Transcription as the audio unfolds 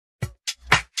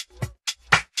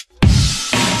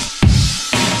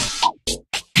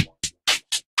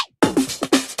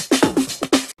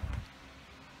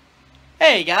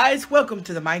Hey guys, welcome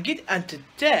to the Mindkid, and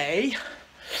today I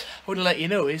want to let you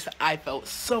know is that I felt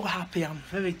so happy. I'm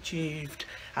very achieved.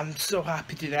 I'm so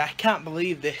happy today. I can't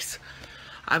believe this.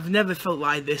 I've never felt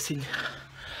like this in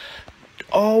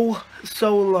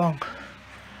so long.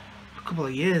 A couple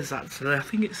of years actually. I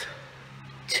think it's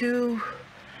 2,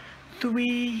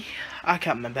 3. I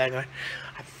can't remember anyway.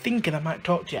 I'm thinking I might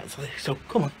talk to you actually. So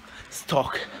come on, let's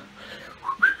talk.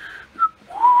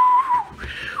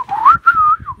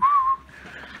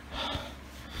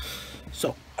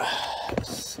 So,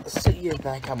 sit you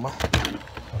there, camera.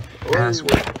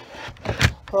 Password.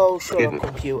 Oh, shut up,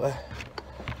 computer.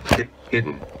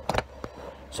 Hidden.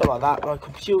 Something like that, my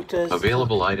computer's...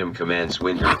 Available item commands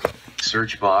window.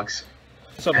 Search box.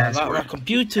 Something like that, Password. my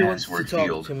computer wants to Password talk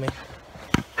field. to me.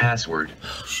 Password.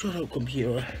 Shut up,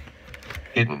 computer.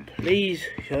 Hidden. Please,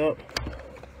 shut up.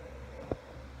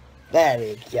 There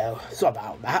we go. It's not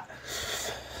about that.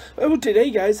 Well, today,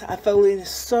 guys, I'm feeling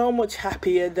so much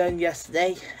happier than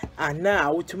yesterday. And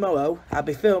now, tomorrow, I'll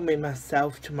be filming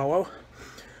myself tomorrow.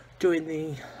 Doing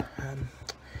the,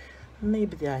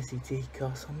 maybe the ICT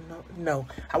course. No,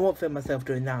 I won't film myself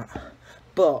doing that.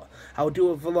 But, I'll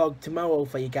do a vlog tomorrow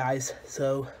for you guys.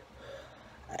 So,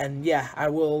 and yeah, I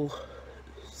will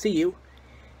see you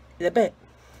in a bit.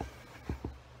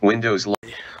 Windows.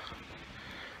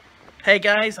 Hey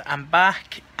guys, I'm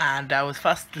back and I was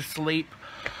fast asleep.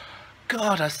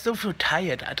 God, I still feel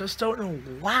tired. I just don't know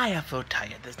why I feel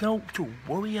tired. There's no to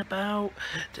worry about.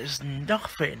 There's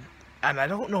nothing. And I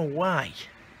don't know why.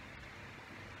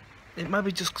 It might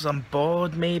be just because I'm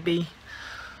bored, maybe.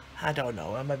 I don't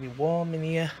know. It might be warm in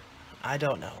here. I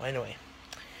don't know. Anyway.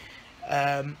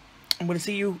 I'm going to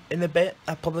see you in a bit.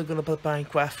 I'm probably going to play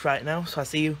Minecraft right now. So I'll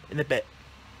see you in a bit.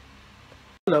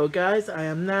 Hello guys. I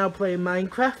am now playing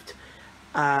Minecraft.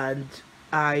 And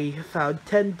I found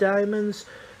 10 diamonds.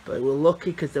 But we're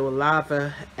lucky because there were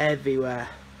lava everywhere.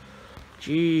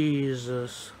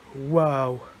 Jesus.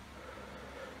 Wow.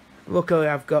 Luckily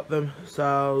I've got them.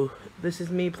 So this is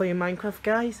me playing Minecraft,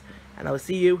 guys. And I'll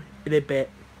see you in a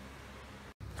bit.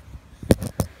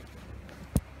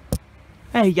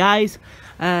 Hey guys.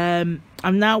 I'm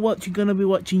now gonna be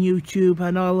watching YouTube.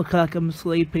 I know I look like I'm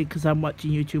sleepy because I'm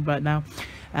watching YouTube right now.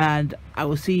 And I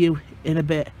will see you in a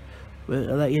bit. I'll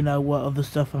let you know what other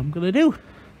stuff I'm gonna do.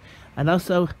 And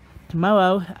also,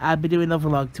 tomorrow, I'll be doing a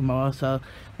vlog tomorrow, so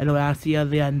anyway, I'll see you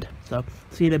at the end. So,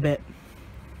 see you in a bit.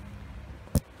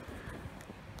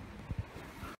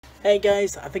 Hey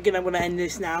guys, I think I'm going to end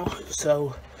this now.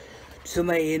 So, just to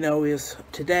let you know is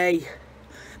today,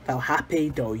 felt happy,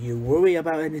 don't you worry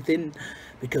about anything,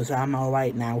 because I'm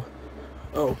alright now.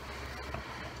 Oh.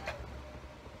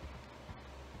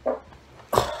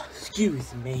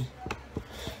 Excuse me.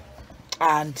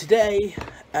 And today,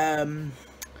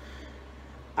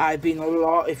 I've been a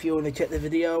lot, if you want to check the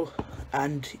video,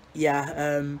 and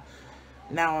yeah,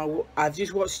 now I've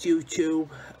just watched YouTube,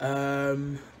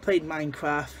 played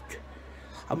Minecraft.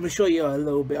 I'm going to show you a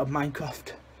little bit of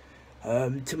Minecraft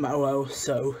tomorrow,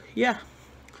 so yeah,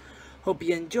 hope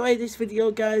you enjoy this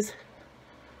video guys,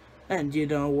 and you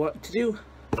know what to do,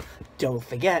 don't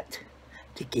forget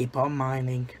to keep on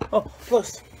mining. Oh,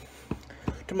 plus,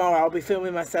 tomorrow I'll be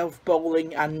filming myself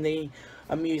bowling and the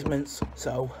amusements,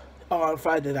 so on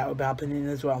Friday that will be happening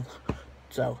as well.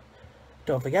 So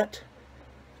don't forget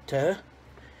to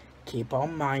keep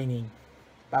on mining.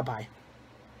 Bye bye.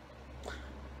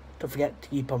 Don't forget to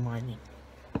keep on mining.